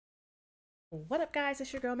What up, guys?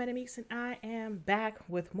 It's your girl ManicMeeks, and I am back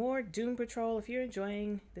with more Doom Patrol. If you're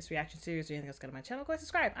enjoying this reaction series or anything else, go to my channel, go ahead and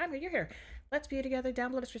subscribe. I'm here, you're here. Let's be here together. Down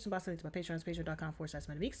below the description box, link to my Patreon is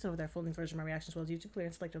patreon.com/ManicMeeks. Over there, full-length version of my reactions, as well as YouTube clear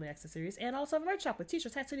and select early access series, and also a merch shop with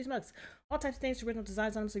t-shirts, hats, hoodies, mugs, all types of things, original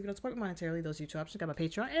designs on them. So if you don't support me monetarily, those are your two options. I got my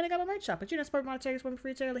Patreon and I got my merch shop. But you don't support me monetarily, support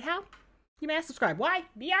me freely. How? You may ask, subscribe. Why?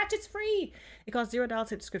 Biatch, it's free. It costs $0. Hit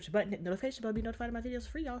the description button, hit the notification bell, be notified of my videos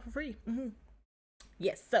free, y'all, for free.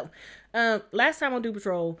 Yes, so last time on Doom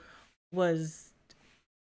Patrol was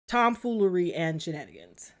tomfoolery and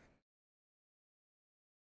shenanigans.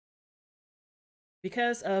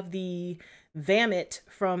 Because of the vomit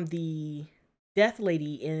from the death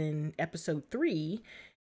lady in episode 3,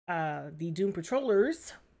 the Doom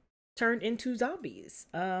Patrollers turned into zombies,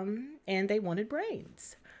 and they wanted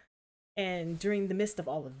brains. And during the midst of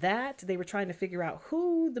all of that, they were trying to figure out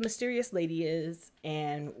who the mysterious lady is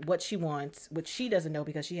and what she wants, which she doesn't know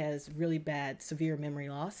because she has really bad, severe memory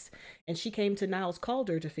loss. And she came to Niles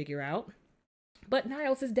Calder to figure out. But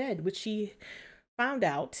Niles is dead, which she found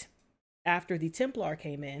out after the Templar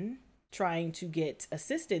came in, trying to get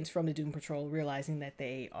assistance from the Doom Patrol, realizing that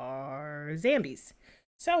they are zombies.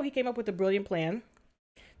 So he came up with a brilliant plan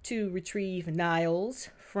to retrieve Niles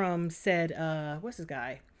from said, what's this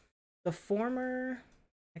guy? The former,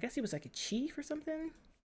 I guess he was like a chief or something,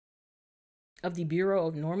 of the Bureau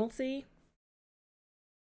of Normalcy.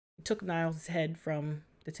 He took Niles' head from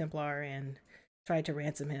the Templar and tried to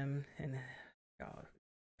ransom him, and God,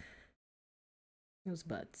 it was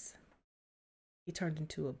butts. He turned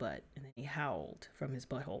into a butt, and then he howled from his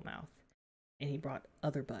butthole mouth, and he brought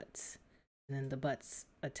other butts, and then the butts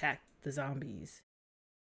attacked the zombies,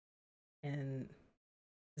 and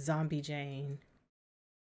Zombie Jane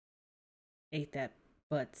ate that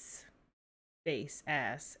butt's face,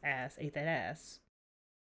 ass, ate that ass.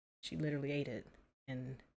 She literally ate it,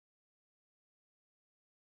 and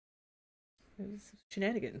it was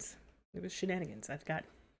shenanigans. It was shenanigans. I've got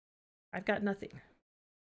nothing.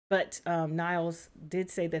 But Niles did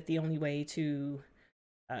say that the only way to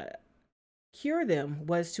cure them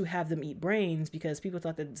was to have them eat brains, because people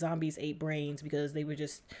thought that zombies ate brains because they were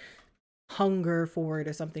just hunger for it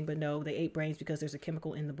or something, but no, they ate brains because there's a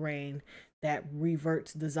chemical in the brain that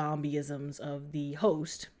reverts the zombieisms of the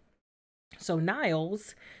host. So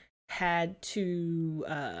Niles had to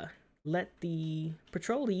let the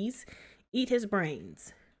patrollees eat his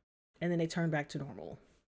brains, and then they turned back to normal.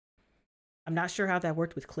 I'm not sure how that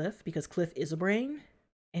worked with Cliff, because Cliff is a brain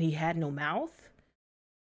and he had no mouth,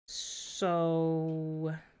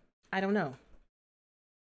 so I don't know.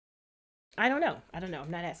 I'm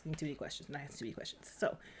not asking too many questions.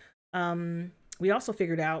 So, we also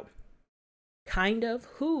figured out kind of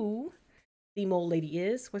who the mole lady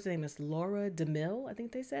is. What's her name? Is Laura DeMille, I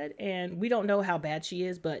think they said. And we don't know how bad she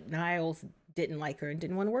is, but Niles didn't like her and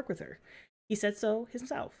didn't want to work with her. He said so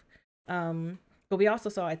himself. But we also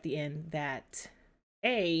saw at the end that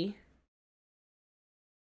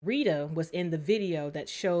Rita was in the video that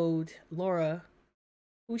showed Laura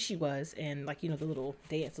who she was, and like, you know, the little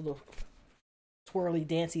dance, the little twirly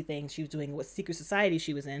dancey thing she was doing, what secret society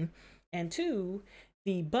she was in. And 2,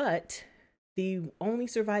 the butt, the only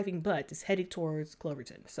surviving butt, is headed towards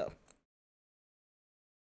Cloverton. So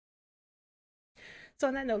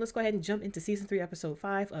on that note, let's go ahead and jump into season 3 episode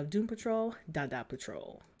 5 of Doom Patrol, Dada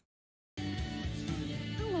Patrol.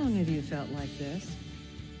 How long have you felt like this?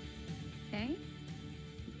 Okay.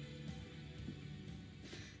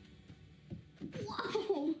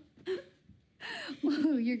 Whoa!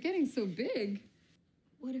 Whoa, you're getting so big.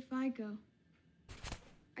 What if I go?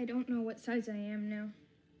 I don't know what size I am now.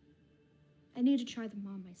 I need to try them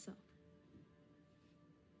on myself.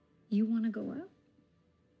 You want to go out?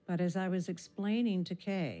 But as I was explaining to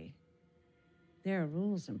Kay, there are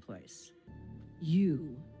rules in place.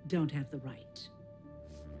 You don't have the right.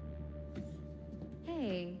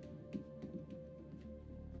 Hey.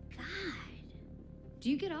 God.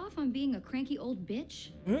 Do you get off on being a cranky old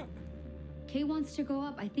bitch? Kay wants to go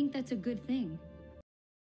up. I think that's a good thing.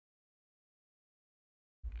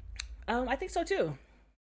 I think so too.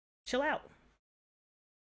 Chill out.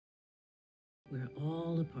 We're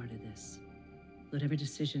all a part of this. Whatever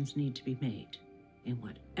decisions need to be made, and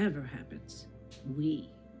whatever happens, we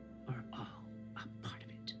are all a part of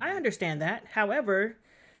it. I understand that. However,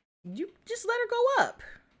 you just let her go up.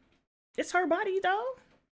 It's her body, though.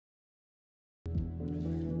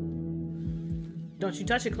 Don't you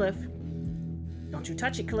touch it, Cliff. Don't you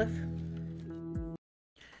touch it, Cliff. And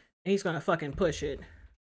he's gonna fucking push it.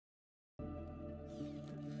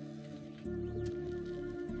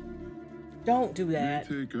 Don't do that.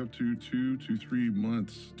 It may take up to 2 to 3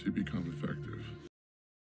 months to become effective.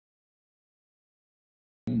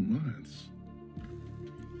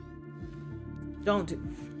 Don't do.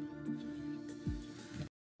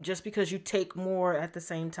 Just because you take more at the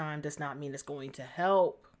same time does not mean it's going to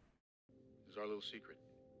help. It's our little secret.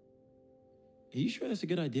 Are you sure that's a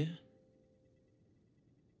good idea?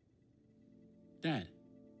 Dad.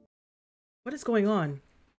 What is going on?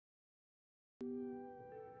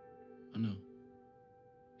 I know.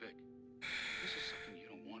 Vic, this is something you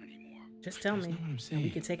don't want anymore. Just tell That's me, not what I'm and saying. we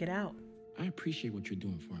can take it out. I appreciate what you're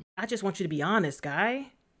doing for him. I just want you to be honest,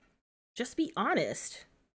 guy. Just be honest.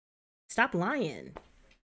 Stop lying.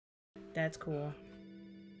 That's cool.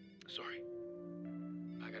 Sorry.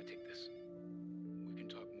 I gotta take this. We can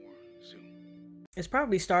talk more soon. It's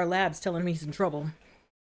probably Star Labs telling him he's in trouble.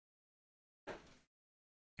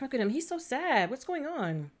 Look at him. He's so sad. What's going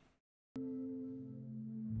on?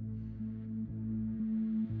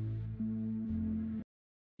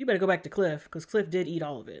 You better go back to Cliff, because Cliff did eat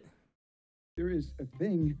all of it. There is a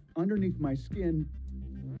thing underneath my skin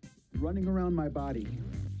running around my body.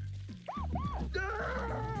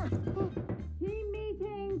 Team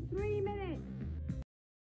meeting, 3 minutes.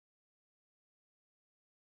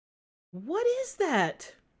 What is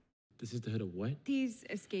that? The Sisterhood of what? These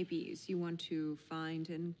escapees, you want to find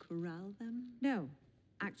and corral them? No,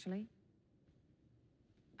 actually,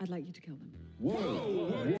 I'd like you to kill them.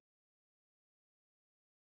 Whoa!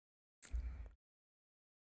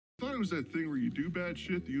 I thought it was that thing where you do bad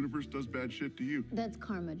shit, the universe does bad shit to you. That's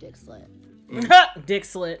karma, dick slit. Dick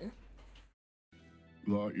slit.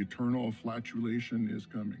 The eternal flatulation is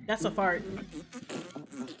coming. That's a fart.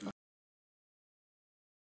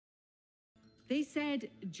 They said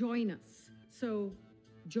join us, so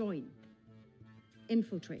join.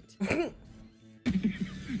 Infiltrate.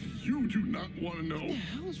 You do not want to know. What the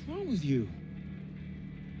hell is wrong with you?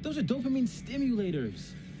 Those are dopamine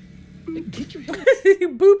stimulators. Get your You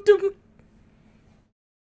booped him.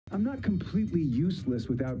 I'm not completely useless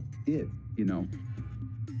without it, you know.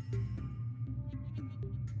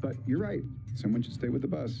 But you're right. Someone should stay with the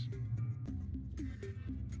bus.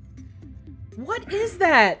 What is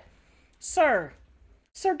that? Sir.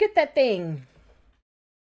 Sir, get that thing.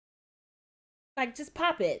 Like, just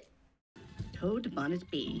pop it. Toad Bonnet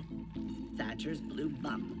B. Thatcher's blue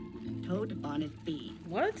bum. Toad Bonnet B.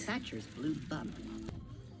 What? Thatcher's blue bum.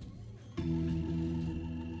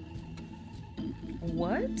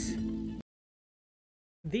 What?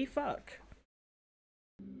 The fuck?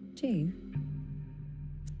 Jane,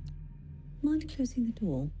 mind closing the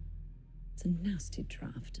door? It's a nasty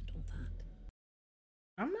draft and all that.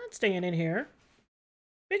 I'm not staying in here.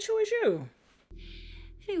 Bitch, who is you?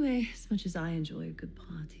 Anyway, as much as I enjoy a good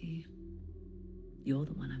party, you're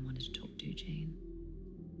the one I wanted to talk to, Jane.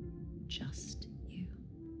 Just you.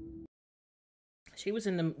 She was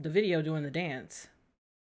in the video doing the dance.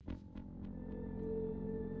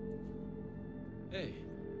 Hey.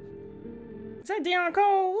 Is that Deon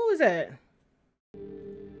Cole? Who is that?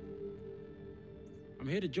 I'm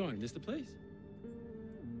here to join. This the place?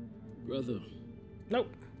 Brother.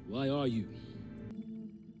 Nope. Why are you?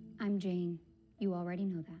 I'm Jane. You already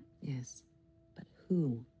know that. Yes, but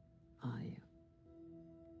who are you?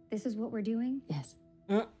 This is what we're doing? Yes.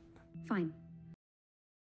 Fine.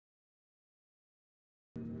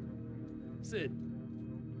 Sid.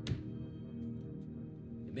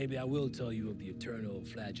 Maybe I will tell you of the eternal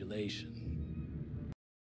flagellation.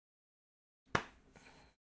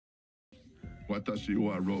 Watashi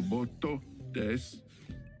wa roboto desu.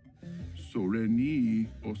 Sore ni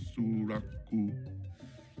osuraku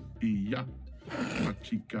iya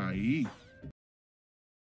machikai.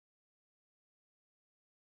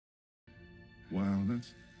 Wow,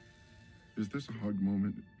 is this a hug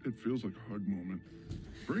moment? It feels like a hug moment.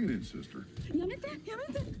 Bring it in, sister.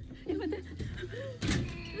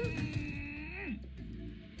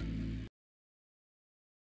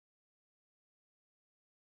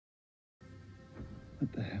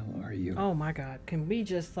 What the hell are you? Oh my God. Can we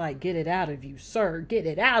just like get it out of you, sir? Get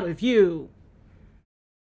it out of you.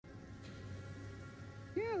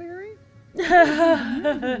 Yeah, Larry.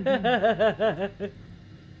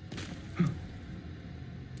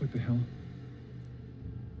 What the hell?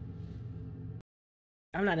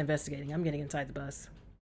 I'm not investigating. I'm getting inside the bus.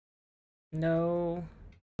 No.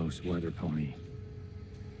 Ghost weather pony.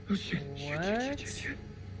 Oh shit. What? Shit.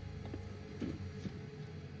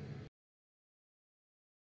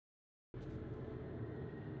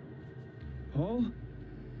 Paul?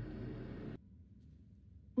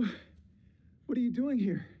 What are you doing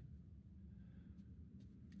here?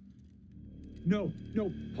 No,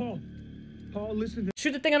 Paul. Paul, listen to...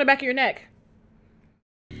 Shoot the thing on the back of your neck.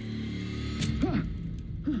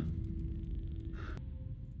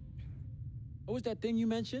 What was that thing you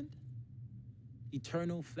mentioned?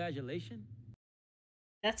 Eternal flagellation?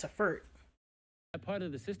 That's a furt. That part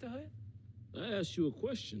of the sisterhood? I asked you a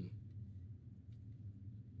question.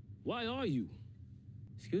 Why are you?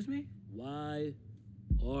 Excuse me? Why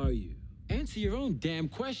are you? Answer your own damn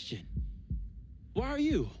question. Why are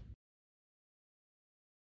you?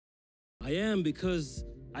 I am because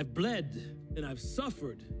I've bled and I've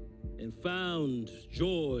suffered and found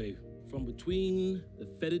joy from between the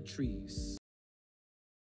fetid trees.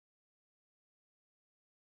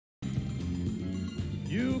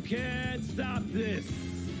 You can't stop this.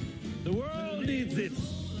 The world needs it.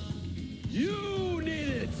 You need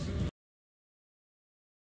it.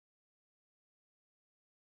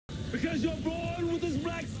 Because you're born with this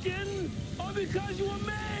black skin, or because you were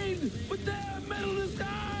made with their metal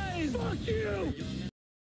disguise? Fuck you!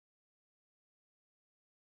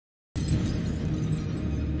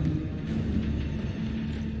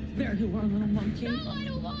 There you are, little monkey. No, I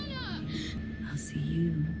don't wanna! I'll see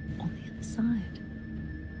you on the other side.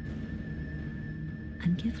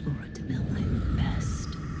 And give Laura DeMille my best.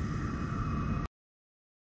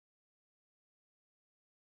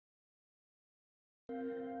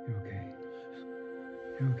 You're okay.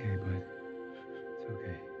 You're okay, bud. It's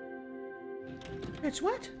okay. Bitch,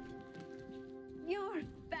 what? You're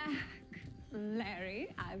back,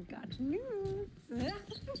 Larry. I've got news.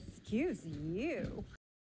 Excuse you.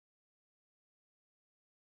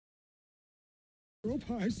 Rope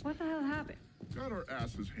eyes. What the hell happened? Got our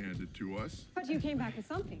asses handed to us. But you came back with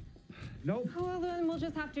something. Nope. Oh, well, then we'll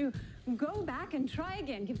just have to go back and try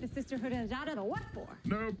again. Give the Sisterhood of Dada the what for?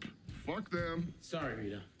 Nope. Fuck them. Sorry,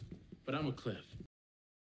 Rita, but I'm a Cliff.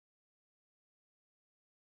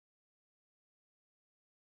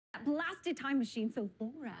 That blasted time machine so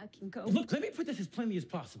Laura can go. Look, let me put this as plainly as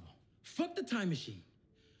possible. Fuck the time machine.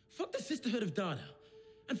 Fuck the Sisterhood of Dada.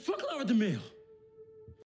 And fuck Laura DeMille.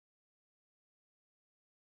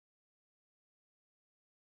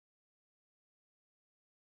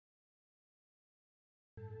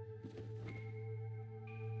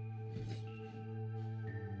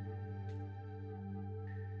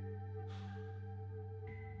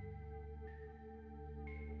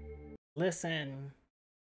 Listen,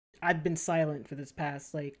 I've been silent for this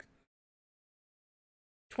past, like,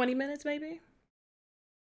 20 minutes, maybe?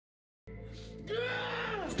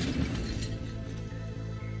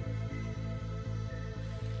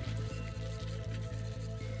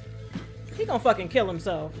 He gonna fucking kill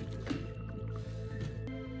himself.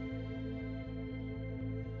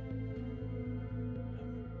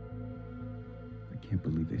 I can't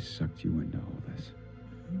believe they sucked you into all this.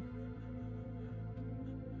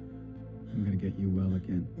 I'm gonna get you well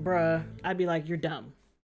again. Bruh, I'd be like, you're dumb.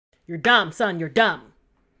 You're dumb, son. You're dumb.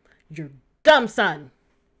 You're dumb, son.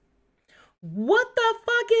 What the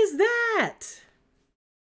fuck is that?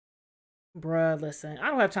 Bruh, listen, I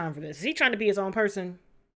don't have time for this. Is he trying to be his own person?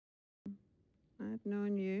 I've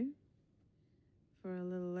known you for a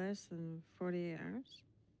little less than 48 hours.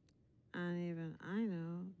 And even I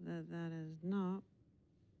know that that is not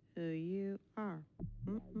who you are.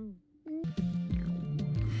 Mm-mm.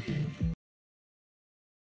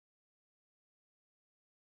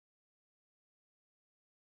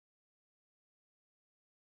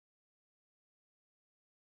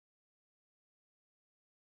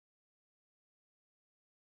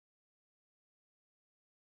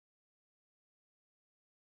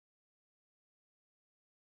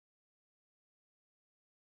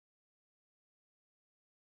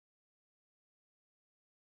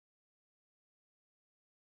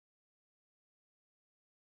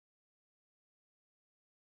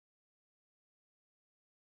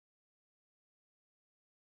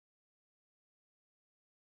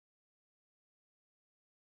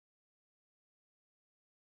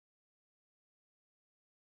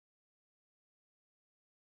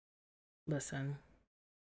 Listen,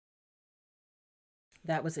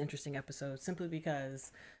 that was an interesting episode simply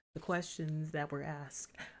because the questions that were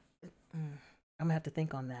asked, I'm gonna have to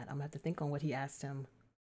think on that. I'm gonna have to think on what he asked him.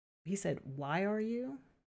 He said, why are you?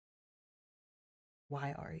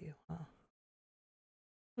 Why are you? Huh.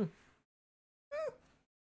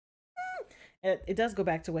 It does go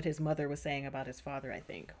back to what his mother was saying about his father, I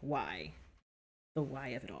think. Why? The why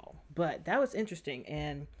of it all. But that was interesting.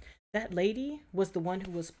 And that lady was the one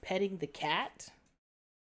who was petting the cat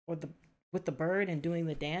or with the bird and doing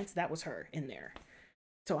the dance. That was her in there.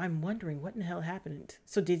 So I'm wondering what in the hell happened.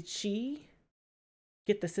 So did she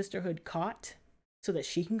get the sisterhood caught so that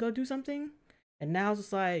she can go do something? And now it's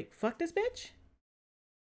just like, fuck this bitch?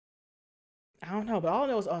 I don't know, but all I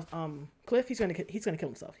know is Cliff, he's gonna kill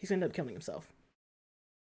himself. He's gonna end up killing himself.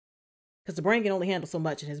 Because the brain can only handle so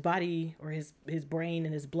much, and his body or his brain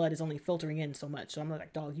and his blood is only filtering in so much. So I'm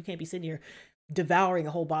like, dog, you can't be sitting here devouring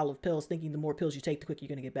a whole bottle of pills, thinking the more pills you take, the quicker you're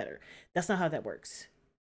going to get better. That's not how that works.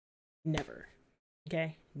 Never.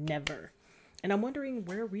 Okay? Never. And I'm wondering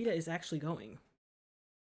where Rita is actually going.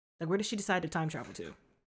 Like, where does she decide to time travel to?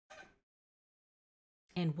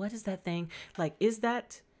 And what is that thing? Like, is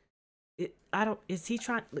that... is he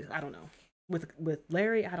trying... I don't know. With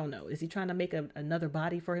Larry, I don't know. Is he trying to make another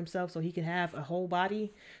body for himself so he can have a whole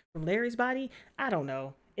body from Larry's body? I don't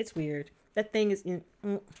know. It's weird. That thing is in...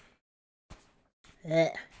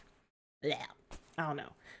 I don't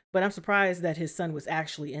know. But I'm surprised that his son was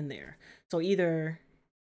actually in there. So either...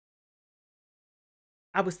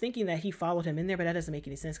 I was thinking that he followed him in there, but that doesn't make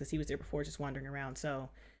any sense because he was there before just wandering around. So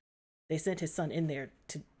they sent his son in there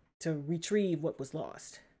to retrieve what was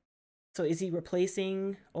lost. So is he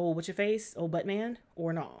replacing old what's-your-face, old Buttman,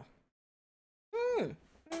 or no?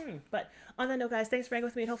 But on that note, guys, thanks for hanging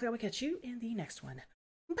with me, and hopefully I will catch you in the next one.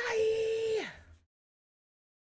 Bye!